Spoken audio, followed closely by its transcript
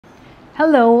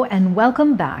Hello and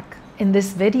welcome back. In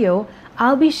this video,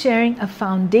 I'll be sharing a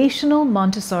foundational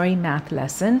Montessori math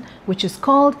lesson, which is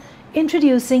called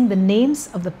Introducing the Names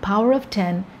of the Power of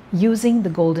 10 Using the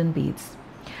Golden Beads.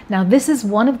 Now, this is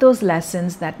one of those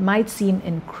lessons that might seem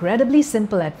incredibly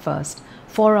simple at first.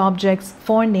 4 objects,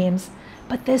 4 names,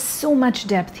 but there's so much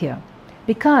depth here.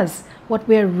 Because what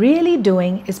we're really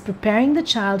doing is preparing the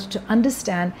child to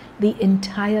understand the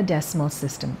entire decimal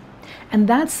system. And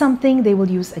that's something they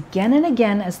will use again and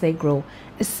again as they grow,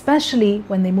 especially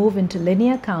when they move into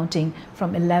linear counting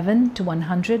from 11 to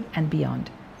 100 and beyond.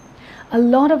 A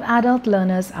lot of adult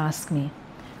learners ask me,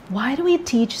 why do we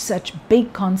teach such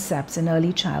big concepts in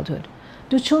early childhood?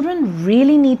 Do children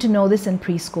really need to know this in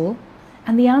preschool?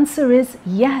 And the answer is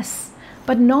yes,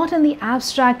 but not in the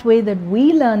abstract way that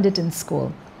we learned it in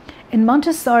school. In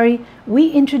Montessori,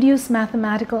 we introduce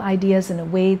mathematical ideas in a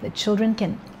way that children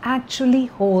can actually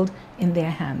hold in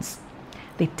their hands.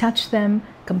 They touch them,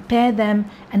 compare them,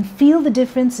 and feel the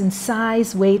difference in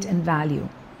size, weight, and value.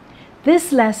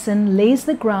 This lesson lays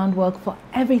the groundwork for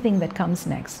everything that comes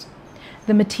next.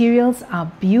 The materials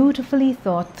are beautifully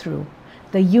thought through.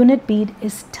 The unit bead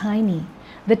is tiny.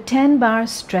 The 10 bar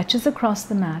stretches across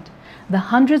the mat. The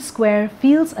 100 square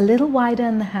feels a little wider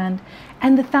in the hand,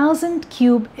 and the 1000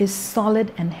 cube is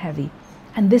solid and heavy.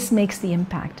 And this makes the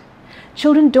impact.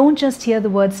 Children don't just hear the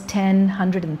words 10,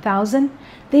 100, and 1000.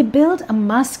 They build a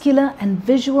muscular and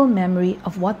visual memory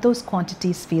of what those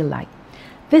quantities feel like.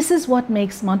 This is what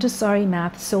makes Montessori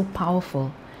math so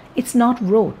powerful. It's not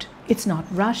rote, it's not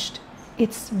rushed,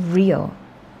 it's real.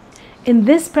 In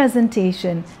this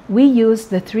presentation, we use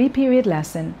the 3-period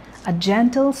lesson, a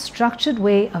gentle, structured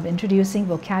way of introducing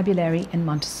vocabulary in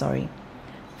Montessori.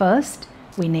 First,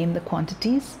 we name the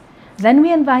quantities. Then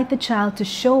we invite the child to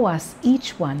show us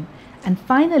each one. And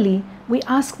finally, we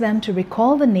ask them to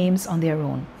recall the names on their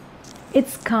own.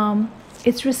 It's calm,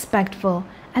 it's respectful,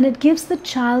 and it gives the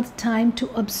child time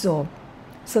to absorb.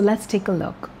 So let's take a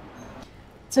look.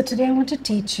 So today I want to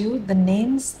teach you the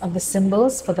names of the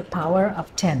symbols for the power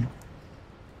of 10.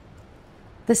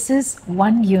 This is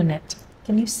 1 unit.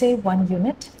 Can you say 1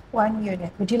 unit? 1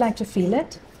 unit. Would you like to feel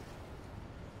it?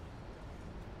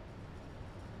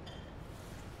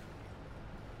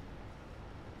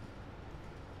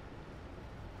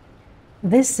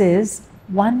 This is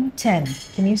 110.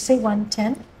 Can you say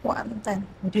 110? 110.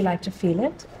 Would you like to feel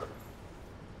it?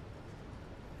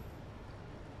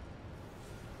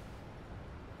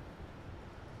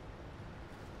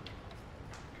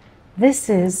 This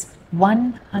is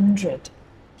 100.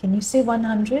 Can you say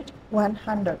 100?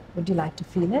 100. Would you like to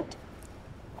feel it?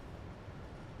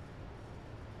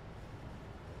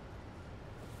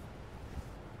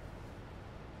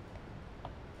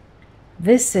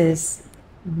 This is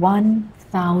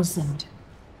 1000.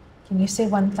 Can you say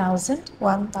 1000?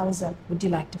 1000. Would you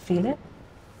like to feel it?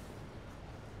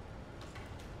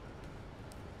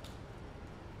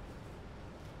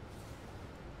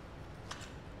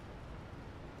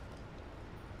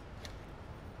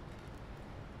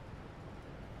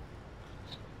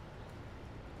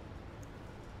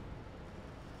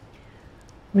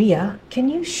 Ria, can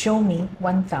you show me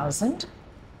 1000?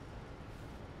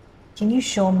 Can you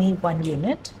show me 1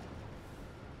 unit?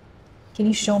 Can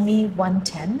you show me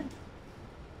 110?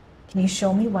 Can you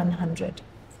show me 100?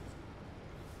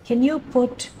 Can you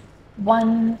put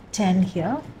 110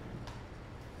 here?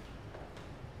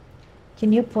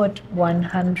 Can you put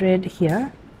 100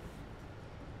 here?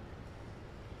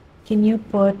 Can you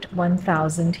put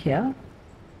 1000 here?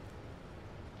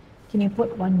 Can you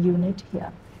put 1 unit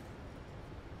here?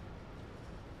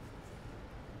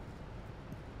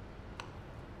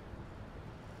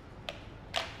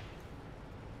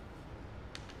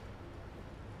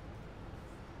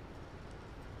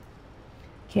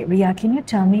 Okay, Ria, can you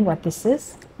tell me what this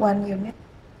is? 1 unit.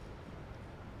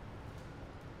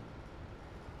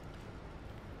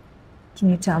 Can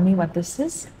you tell me what this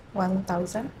is?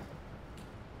 1000.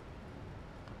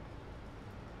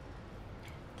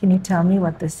 Can you tell me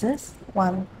what this is?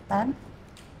 110.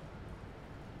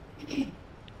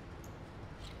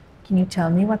 Can you tell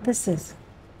me what this is?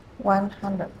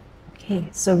 100. Okay,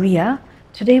 so Ria,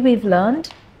 today we've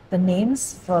learned the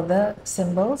names for the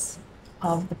symbols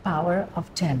of the power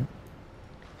of 10.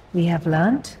 We have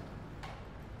learned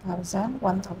 1000,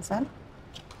 1000,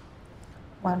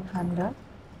 100,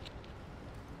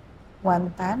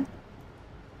 110,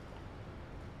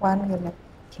 1 unit.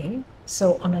 Okay,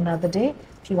 so on another day,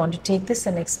 if you want to take this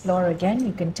and explore again,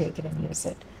 you can take it and use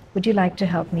it. Would you like to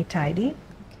help me tidy?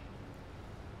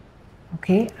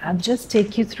 Okay, I'll just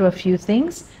take you through a few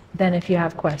things, then if you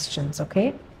have questions,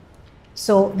 okay?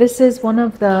 So this is one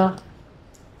of the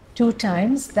 2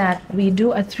 times that we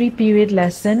do a 3-period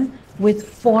lesson with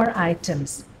 4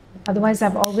 items. Otherwise,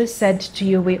 I've always said to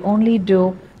you, we only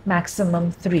do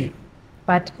maximum 3.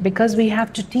 But because we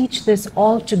have to teach this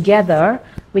all together,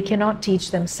 we cannot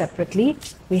teach them separately.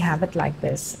 We have it like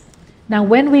this. Now,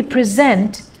 when we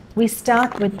present, we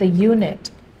start with the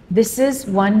unit. This is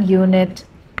 1 unit.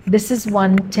 This is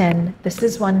 110. This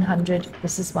is 100.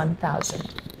 This is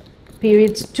 1000.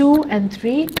 Periods 2 and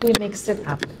 3, we mix it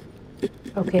up.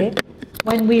 Okay?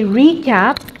 When we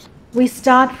recap, we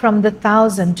start from the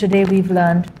 1000. Today we've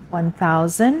learned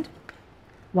 1000,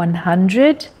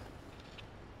 100,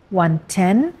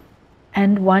 110,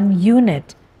 and 1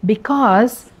 unit.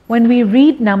 Because when we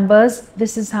read numbers,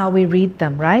 this is how we read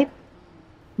them, right?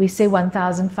 We say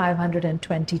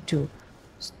 1522.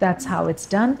 So that's how it's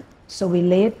done. So we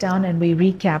lay it down and we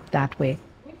recap that way.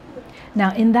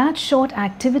 Now, in that short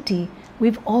activity,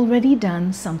 we've already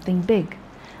done something big.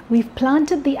 We've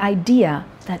planted the idea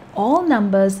that all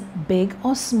numbers, big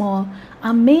or small,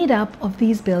 are made up of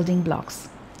these building blocks.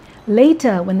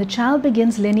 Later, when the child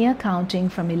begins linear counting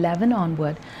from 11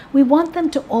 onward, we want them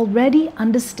to already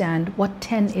understand what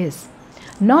 10 is.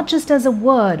 Not just as a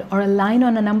word or a line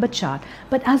on a number chart,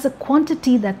 but as a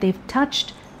quantity that they've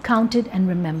touched, counted, and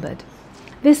remembered.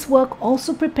 This work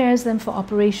also prepares them for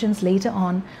operations later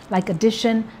on, like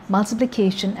addition,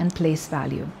 multiplication, and place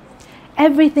value.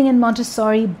 Everything in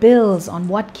Montessori builds on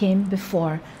what came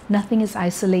before. Nothing is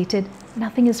isolated,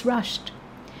 nothing is rushed.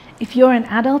 If you're an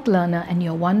adult learner and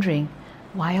you're wondering,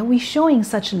 why are we showing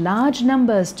such large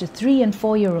numbers to 3- and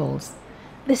 4-year-olds?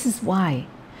 This is why.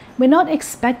 We're not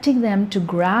expecting them to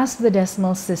grasp the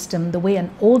decimal system the way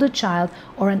an older child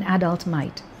or an adult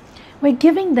might. We're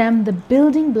giving them the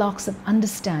building blocks of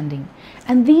understanding,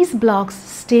 and these blocks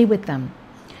stay with them.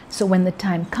 So when the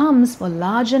time comes for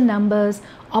larger numbers,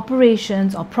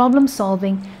 operations, or problem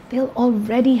solving, they'll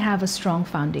already have a strong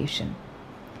foundation.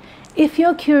 If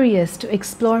you're curious to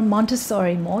explore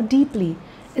Montessori more deeply,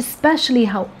 especially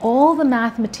how all the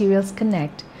math materials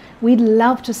connect, we'd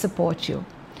love to support you.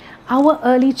 Our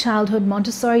Early Childhood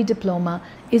Montessori Diploma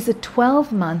is a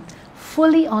 12-month,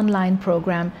 fully online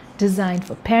program designed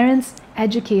for parents,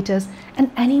 educators,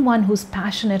 and anyone who's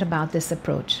passionate about this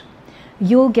approach.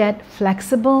 You'll get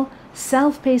flexible,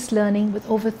 self-paced learning with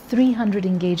over 300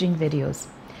 engaging videos.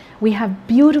 We have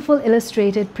beautiful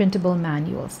illustrated printable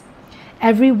manuals.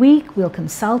 Every week we'll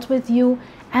consult with you,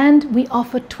 and we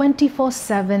offer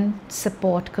 24/7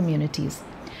 support communities.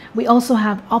 We also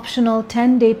have optional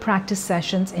 10-day practice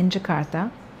sessions in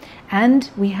Jakarta, and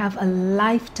we have a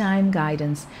lifetime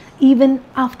guidance even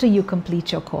after you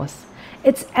complete your course.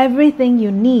 It's everything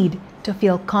you need to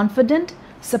feel confident,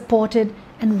 supported,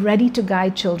 and ready to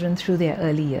guide children through their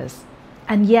early years.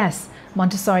 And yes,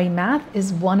 Montessori Math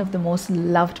is one of the most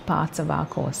loved parts of our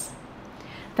course.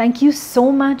 Thank you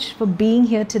so much for being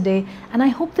here today, and I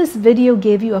hope this video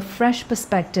gave you a fresh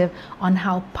perspective on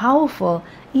how powerful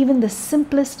even the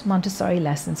simplest Montessori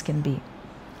lessons can be.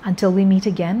 Until we meet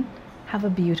again, have a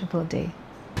beautiful day.